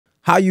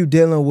how you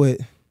dealing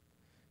with,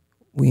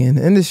 we in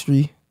the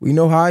industry, we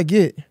know how I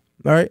get,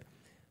 right?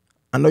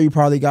 I know you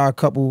probably got a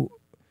couple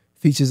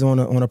features on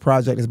a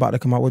project that's about to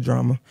come out with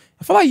Drama.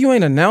 I feel like you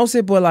ain't announced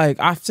it, but like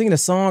I've seen the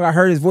song, I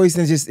heard his voice,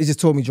 and it just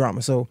told me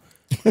Drama. So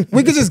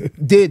we could just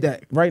did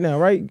that right now,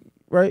 right?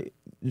 Right?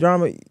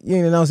 Drama, you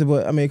ain't announced it,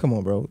 but I mean, come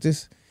on, bro.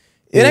 Just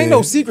it ain't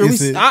no secret.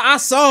 I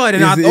saw it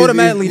and I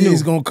automatically knew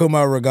it's gonna come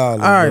out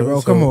regardless. All right, bro.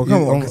 So come on.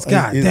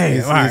 God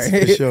damn. All right.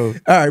 It's for sure.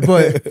 All right,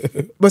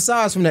 but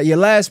besides from that, your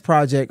last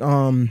project,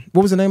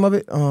 what was the name of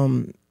it?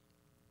 Name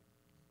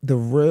of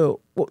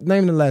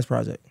the last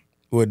project?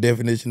 What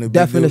Definition of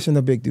Definition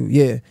of Big Dude.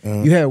 Yeah.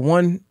 You had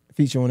one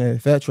feature on there,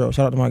 Fat Trail.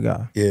 Shout out to my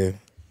guy. Yeah.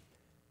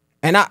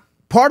 And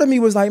part of me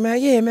was like,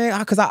 man,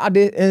 because I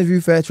did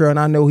interview Fat Trail and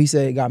I know he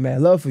said he got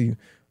mad love for you.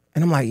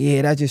 And I'm like,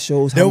 yeah, that just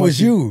shows how that much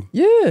was you.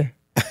 Yeah.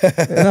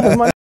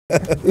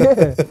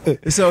 Yeah.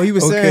 So he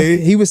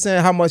was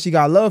saying how much he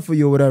got love for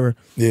you or whatever.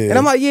 Yeah. And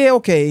I'm like, yeah,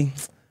 okay.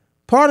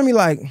 Part of me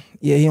like,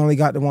 yeah, he only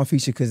got the one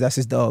feature because that's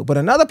his dog. But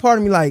another part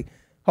of me like,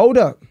 hold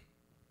up.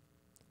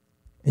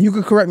 And you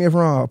could correct me if I'm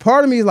wrong.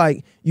 Part of me is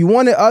like, you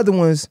wanted other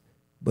ones,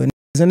 but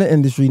niggas in the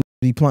industry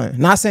be playing.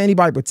 Not saying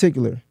anybody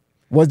particular.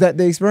 Was that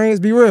the experience?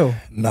 Be real.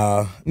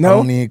 Nah. No? I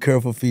don't even care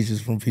for features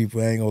from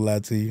people. I ain't gonna lie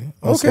to you.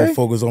 I'm so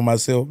focused on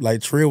myself.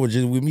 Like Trill was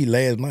just with me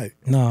last night.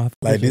 Nah.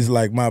 Like this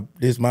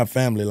is my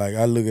family. Like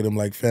I look at him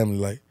like family.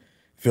 Like,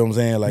 you feel what I'm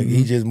saying? Like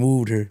he just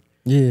moved her.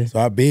 Yeah. So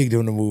I begged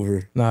him to move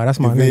her. Nah, that's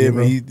my nigga,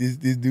 bro. This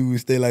dude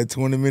stay like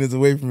 20 minutes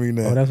away from me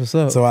now. Oh, that's what's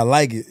up. So I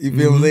like it. You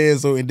feel what I'm saying?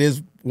 So and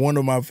this one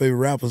of my favorite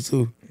rappers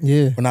too.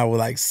 Yeah. When I was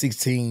like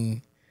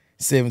 16,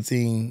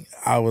 17,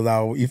 I was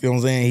out. You feel what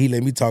I'm saying? He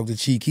let me talk to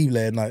Chief Keef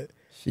last night.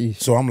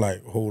 Sheesh. So I'm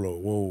like, hold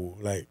on, whoa.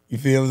 Like, you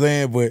feel what I'm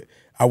saying? But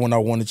I went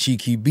out one of Chief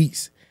Keef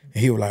beats.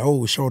 And he was like,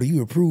 oh, shorty,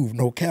 you approved.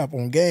 No cap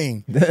on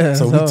game.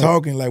 So we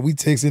talking, like we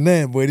texting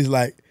that. But it's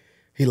like,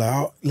 he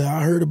like,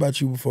 I heard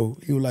about you before.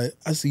 He was like,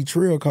 I see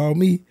Trill call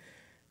me.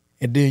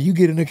 And then you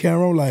get in the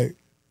camera, I'm like,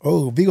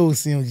 oh, big old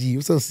CMG.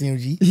 What's up,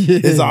 CMG? Yeah.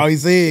 That's all he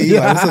said. He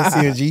like, what's up,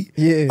 CMG?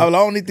 Yeah. I was like,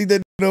 I don't even think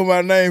that know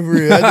my name for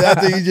real. I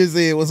think he just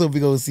said, what's up,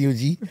 big old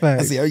CMG? Right.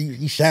 I said, oh,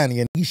 you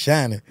shining, and he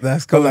shining.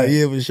 That's cool. I'm like,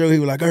 yeah, for sure. He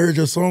was like, I heard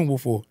your song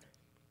before.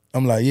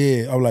 I'm like,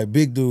 yeah. I'm like,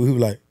 big dude. He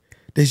was like,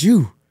 that's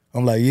you.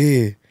 I'm like,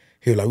 yeah.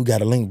 He was like, we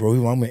got a link, bro.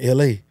 I'm in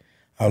LA.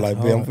 I was like,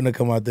 man, I'm finna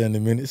come out there in a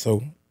minute.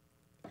 So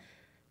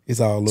it's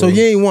all over. So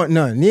you ain't want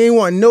none. You ain't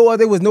want no other.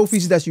 There was no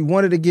features that you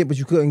wanted to get, but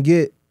you couldn't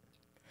get.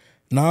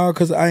 Nah,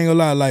 cause I ain't gonna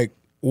lie. Like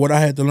what I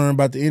had to learn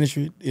about the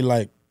industry, it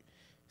like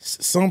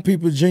some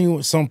people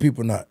genuine, some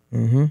people not.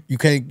 You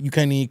can't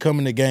even come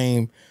in the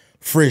game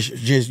fresh.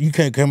 You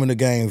can't come in the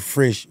game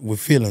fresh with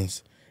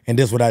feelings, and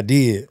that's what I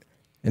did.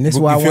 And this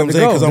is why I wanted to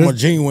go. Because I'm a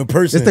genuine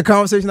person. It's the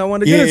conversation I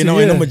wanted to get into.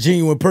 And I'm a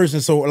genuine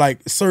person. So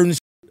like certain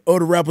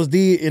other rappers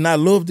did, and I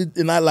loved it,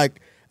 and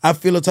I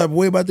feel a type of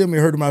way about them. It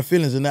hurt my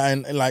feelings, and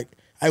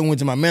I went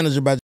to my manager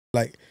about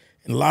like,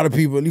 and a lot of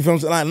people. You feel what I'm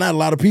saying? Like, not a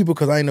lot of people,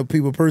 because I ain't a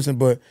people person,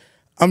 but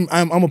I'm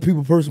a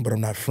people person, but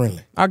I'm not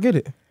friendly. I get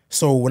it.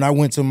 So when I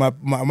went to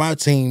my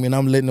team and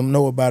I'm letting them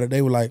know about it,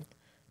 they were like,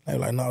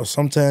 no,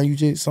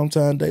 sometimes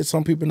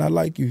some people not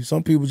like you.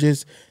 Some people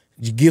just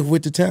gift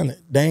with the talent.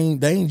 They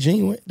ain't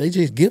genuine. They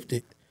just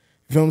gifted.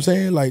 You feel what I'm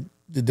saying? Like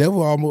the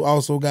devil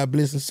also got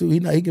blessings too. He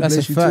can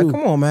bless you too. Come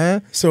on,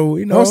 man. So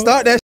don't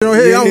start that shit on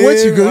here. I'm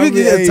with you because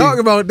we can talk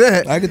about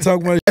that. I can talk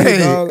about shit.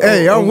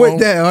 Hey, I'm with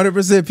that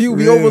 100%. People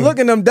be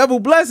overlooking them devil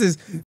blessings.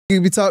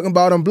 You be talking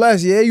about them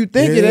blessed. Yeah, you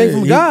think it ain't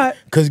from God.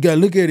 Because you got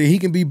to look at it. He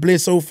can be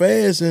blessed so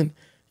fast, and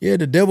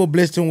the devil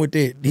blessed him with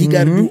that. He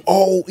got to do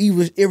all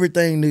evil,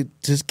 everything to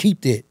just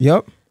keep that.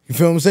 Yep. You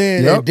feel what I'm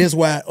saying? Yep.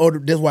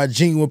 That's why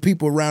genuine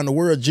people around the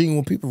world,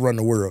 genuine people run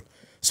the world.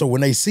 So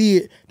when they see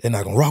it, they're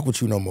not gonna rock with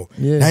you no more.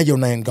 Yeah. Now your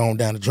name gone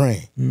down the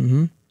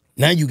drain.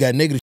 Now you got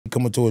negative shit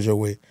coming towards your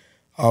way.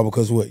 All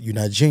because what? You're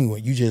not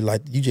genuine. You just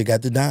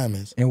got the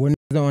diamonds. And what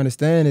niggas don't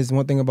understand is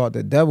one thing about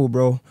the devil,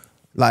 bro.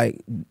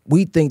 Like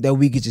we think that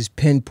we could just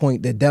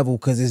pinpoint the devil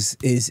because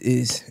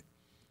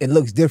it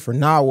looks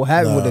different. Nah, what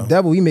happened with the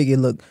devil? He make it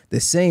look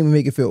the same. He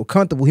make it feel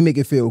comfortable. He make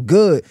it feel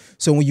good.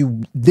 So when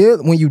you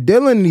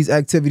dealing in these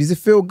activities, it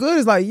feel good.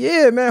 It's like,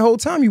 yeah, man, whole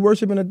time you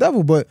worshiping the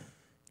devil, but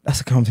that's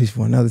a conversation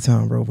for another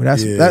time, bro. But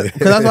that's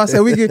why I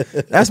said we could.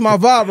 That's my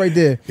vibe right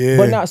there. Yeah.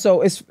 But not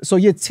so. So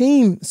your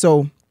team.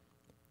 So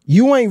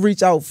you ain't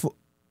reach out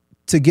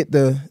to get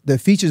the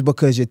features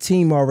because your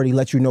team already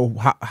let you know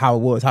how it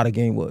was, how the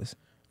game was.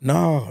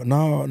 No.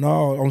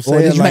 I'm saying,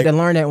 or did you have to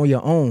learn that on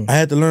your own? I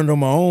had to learn it on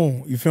my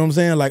own. You feel what I'm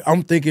saying? Like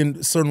I'm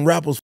thinking certain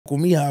rappers fuck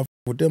with me, how I fuck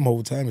with them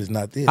whole time is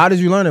not there. How did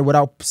you learn it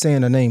without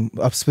saying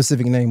a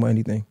specific name or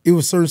anything? It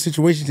was certain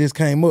situations just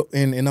came up,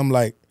 and I'm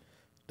like,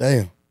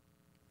 damn.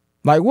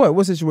 Like what?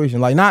 What situation?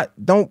 Like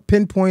don't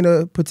pinpoint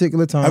a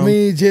particular time. I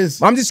mean,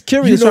 I'm just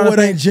curious. You know what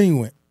ain't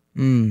genuine.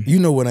 You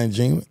know what ain't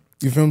genuine.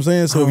 You feel what I'm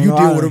saying? So if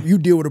you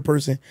deal with a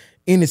person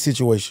in a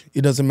situation,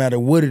 it doesn't matter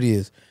what it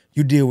is.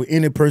 You deal with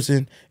any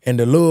person and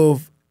the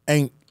love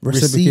ain't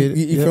received.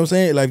 You feel what I'm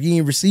saying? Like if you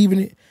ain't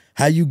receiving it,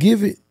 how you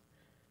give it,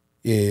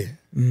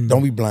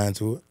 don't be blind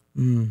to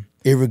it.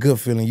 Every gut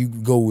feeling, you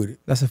go with it.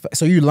 That's a fact.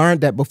 So you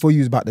learned that before you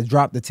was about to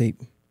drop the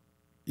tape.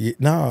 Yeah,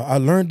 no, I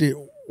learned it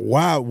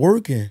while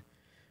working.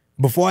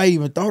 Before I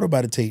even thought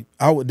about the tape.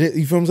 You feel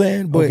what I'm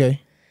saying? But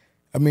Okay.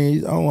 I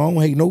mean, I don't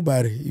hate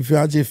nobody. You feel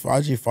I just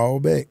fall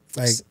back.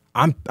 Like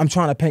I'm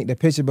trying to paint the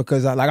picture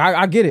because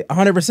I get it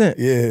 100%.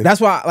 Yeah. That's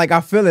why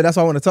I feel it. That's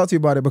why I want to talk to you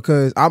about it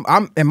because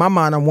I'm in my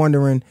mind I'm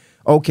wondering,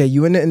 okay,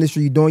 you in the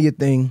industry, you doing your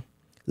thing,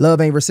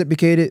 love ain't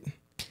reciprocated,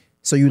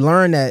 so you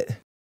learn that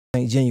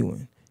ain't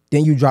genuine.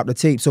 Then you drop the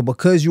tape. So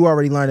because you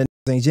already learned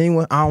that ain't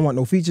genuine, I don't want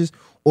no features,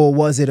 or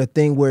was it a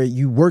thing where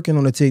you working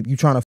on the tape, you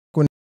trying to fuck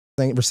with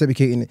ain't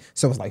reciprocating it,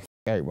 so it's like fuck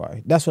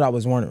everybody. That's what I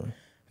was wondering.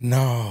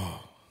 No.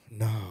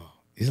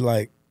 It's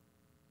like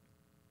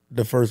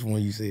the first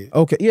one you said.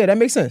 Okay, yeah, that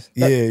makes sense.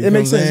 It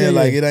makes sense. Yeah,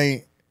 like it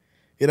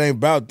ain't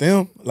about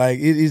them. Like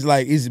it's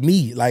like it's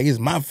me. Like it's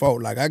my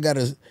fault. Like I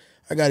gotta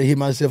hit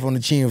myself on the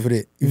chin for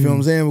that. You feel what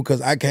I'm saying?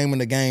 Because I came in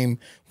the game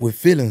with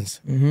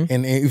feelings,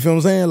 and you feel what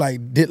I'm saying?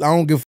 Like I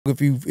don't give a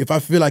fuck if I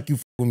feel like you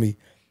fuck with me,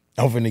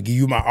 I'm finna give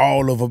you my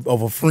all of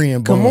a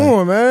friend bond. Come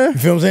on, man. You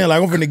feel what I'm saying?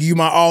 Like I'm finna give you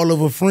my all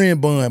of a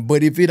friend bond.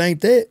 But if it ain't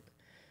that,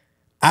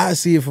 I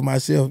see it for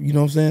myself. You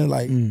know what I'm saying?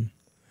 Like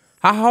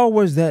how hard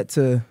was that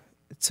to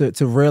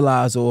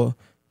realize or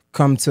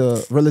come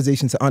to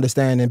realization to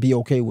understand and be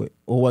okay with?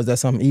 Or was that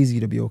something easy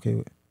to be okay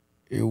with?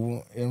 I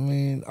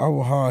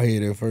was hard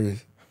headed at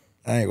first.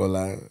 I ain't gonna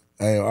lie.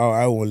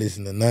 I won't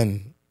listen to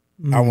nothing.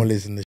 I won't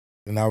listen to shit.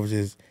 And I was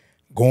just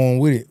going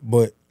with it.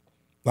 But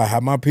like how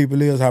my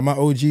people is, how my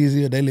OGs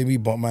is, they let me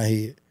bump my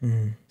head.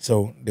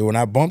 So then when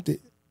I bumped it,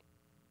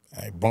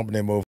 I ain't bumping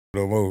that motherfucker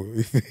no more.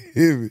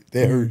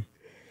 That hurt.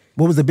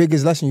 What was the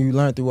biggest lesson you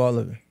learned through all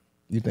of it,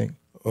 you think?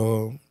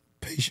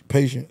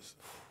 Patience.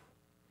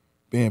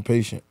 Being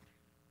patient.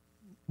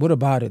 What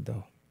about it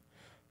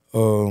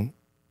though?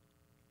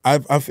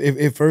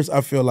 At first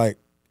I feel like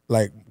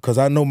cause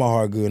I know my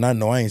heart good and I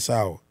know I ain't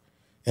sour,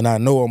 and I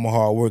know I'm a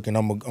hard worker and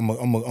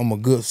I'm a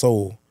good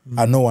soul.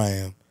 I know I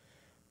am,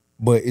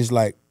 but it's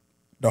like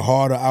the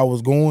harder I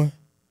was going,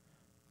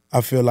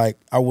 I feel like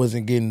I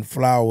wasn't getting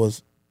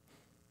flowers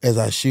as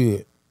I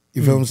should.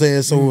 You feel what I'm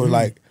saying? So it was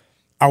like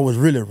I was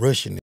really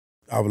rushing it.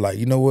 I was like,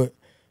 you know what?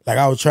 Like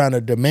I was trying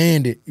to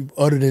demand it,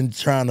 other than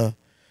trying to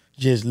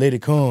just let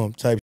it come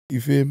type.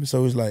 You feel me?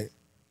 So it's like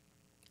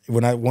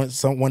when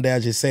one day I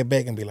just sat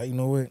back and be like, you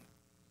know what?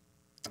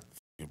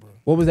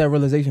 What was that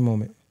realization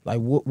moment? Like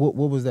what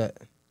was that?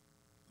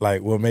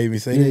 Like what made me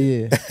say that?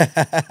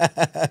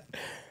 Yeah.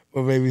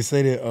 What made me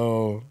say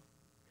that?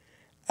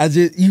 I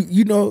just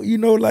you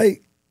know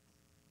like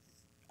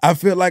I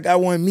feel like I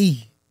want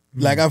me.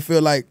 Like I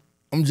feel like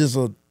I'm just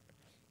a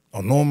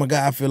normal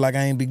guy. I feel like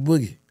I ain't Big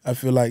Boogie. I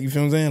feel like, you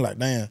feel what I'm saying? Like,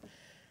 damn,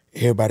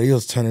 everybody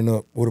else turning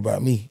up. What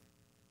about me?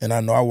 And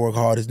I know I work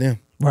hard as them.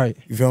 Right.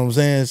 You feel what I'm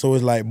saying? So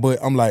it's like, but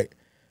I'm like,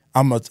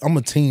 I'm a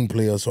team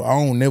player, so I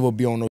don't never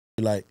be on no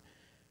like,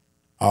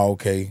 oh,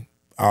 okay,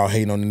 I'll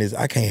hate on this.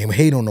 I can't even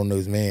hate on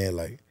those, man.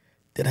 Like,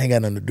 that ain't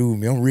got nothing to do with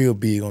me. I'm real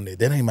big on that.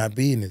 That ain't my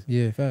business.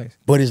 Yeah, facts.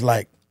 But it's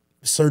like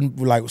certain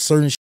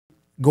shit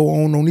go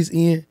on this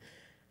end,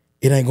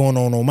 it ain't going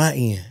on my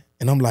end.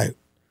 And I'm like,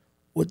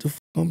 what the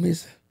fuck I'm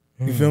missing?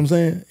 You feel what I'm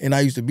saying? And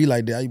I used to be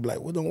like that. I used to be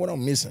like, what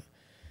I'm missing?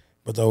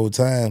 But the whole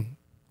time,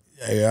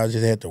 I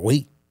just had to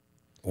wait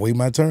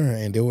my turn,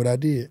 and did what I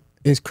did.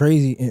 It's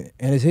crazy,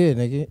 and it's here,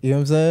 nigga. You know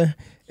what I'm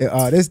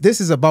saying?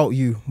 This is about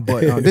you,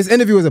 but this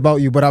interview is about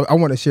you. But I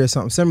want to share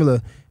something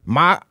similar.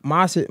 My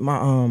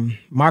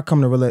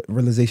coming to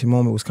realization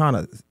moment was kind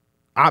of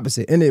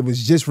opposite, and it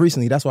was just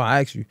recently. That's why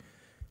I asked you.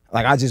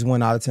 Like I just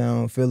went out of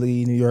town,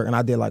 Philly, New York, and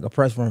I did like a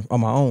press run on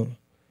my own.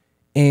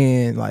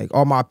 And like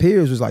all my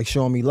peers was like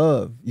showing me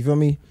love. You feel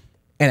me?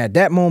 And at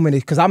that moment,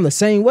 because I'm the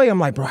same way, I'm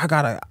like, bro,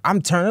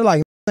 I'm turning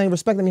like they ain't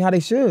respecting me how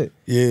they should.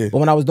 Yeah. But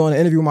when I was doing the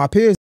interview with my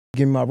peers,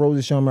 giving me my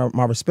roses, showing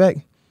my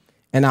respect.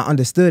 And I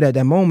understood at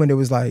that moment, it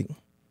was like,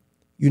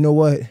 you know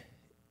what?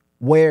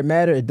 Where it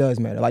matters, it does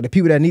matter. Like the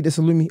people that need to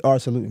salute me are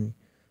saluting me.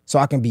 So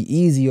I can be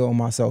easier on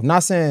myself.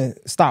 Not saying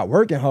stop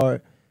working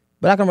hard,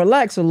 but I can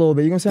relax a little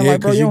bit. You know what I'm saying?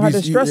 Like, bro, you don't have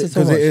to stress it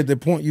so much. Because at the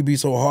point you be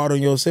so hard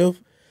on yourself,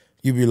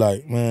 you be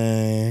like,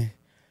 man,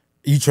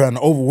 you trying to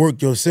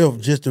overwork yourself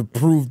just to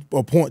prove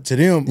a point to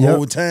them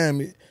all the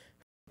time.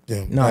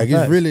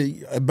 It's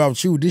really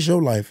about you. This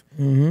your life.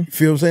 You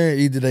feel what I'm saying?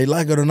 Either they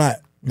like it or not.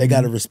 They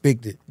gotta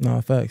respect it. No,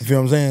 facts. You feel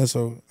what I'm saying?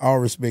 So all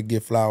respect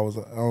get flowers.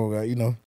 Oh, you know.